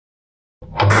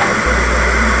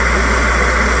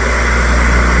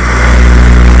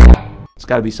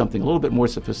got to be something a little bit more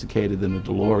sophisticated than the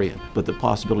DeLorean, but the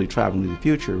possibility of traveling to the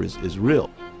future is real.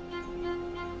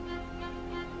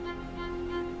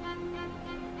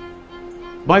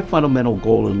 My fundamental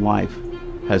goal in life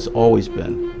has always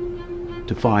been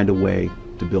to find a way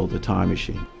to build a time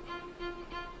machine.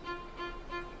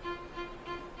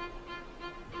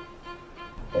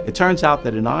 It turns out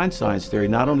that in Einstein's theory,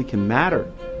 not only can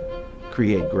matter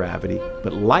create gravity,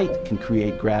 but light can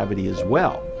create gravity as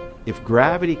well. If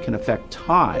gravity can affect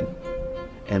time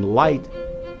and light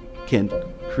can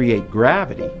create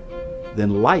gravity,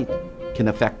 then light can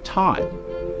affect time.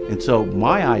 And so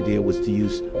my idea was to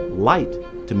use light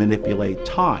to manipulate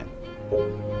time.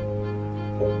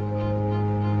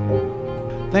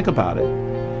 Think about it.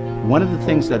 One of the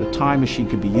things that a time machine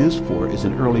can be used for is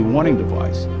an early warning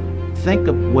device. Think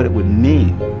of what it would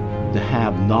mean to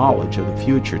have knowledge of the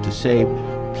future, to save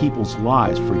people's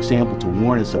lives, for example, to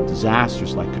warn us of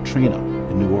disasters like Katrina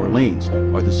in New Orleans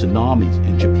or the tsunamis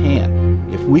in Japan.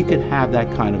 If we could have that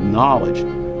kind of knowledge,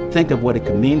 think of what it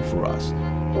could mean for us.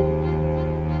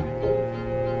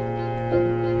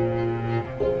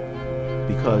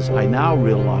 Because I now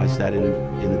realize that in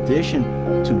addition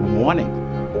to wanting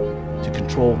to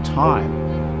control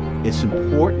time, it's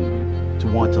important to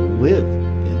want to live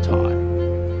in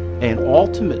time. And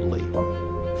ultimately,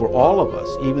 for all of us,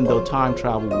 even though time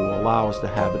travel will allow us to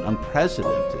have an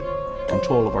unprecedented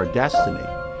control of our destiny,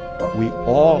 we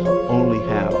all only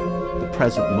have the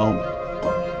present moment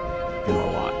in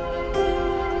our life.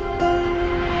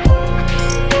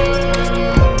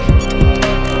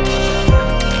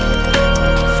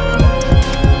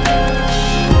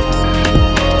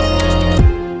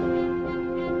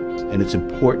 And it's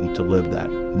important to live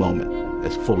that moment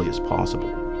as fully as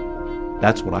possible.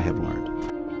 That's what I have learned.